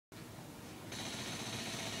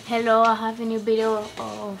Hello, I have a new video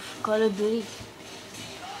of Call of Duty.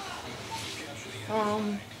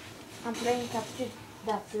 I'm playing Capture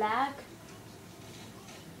the Flag.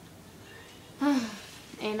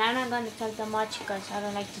 And I'm not gonna talk that much because I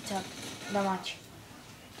don't like to talk that much.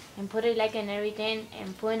 And put a like and everything,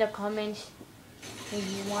 and put in the comments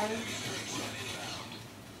if you want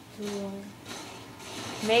to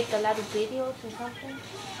make a lot of videos or something.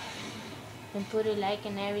 And put a like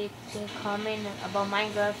and everything, comment about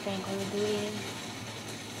Minecraft and Call of Duty.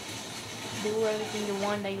 Do everything you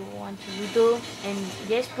want that you want to do, and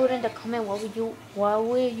just put in the comment what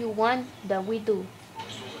will you want that we do.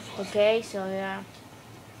 Okay, so yeah,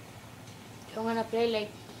 so I'm gonna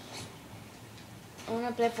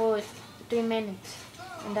play for 3 minutes,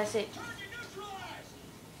 and that's it.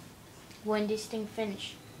 When this thing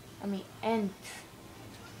finish, end.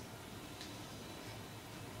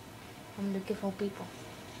 I'm looking for people.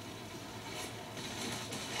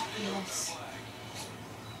 Yes.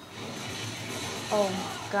 Oh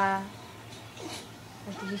my god,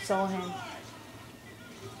 I think he saw him.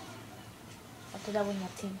 I thought that was my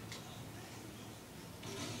team.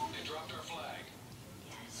 They dropped our flag.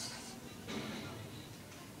 Yes.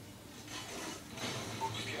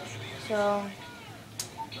 So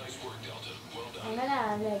Nice work, Delta. Well I'm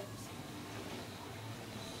done. gonna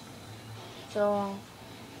so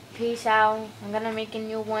peace out. I'm gonna make a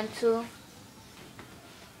new one too.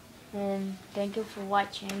 And thank you for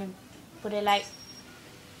watching, and put a like.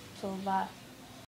 So bye.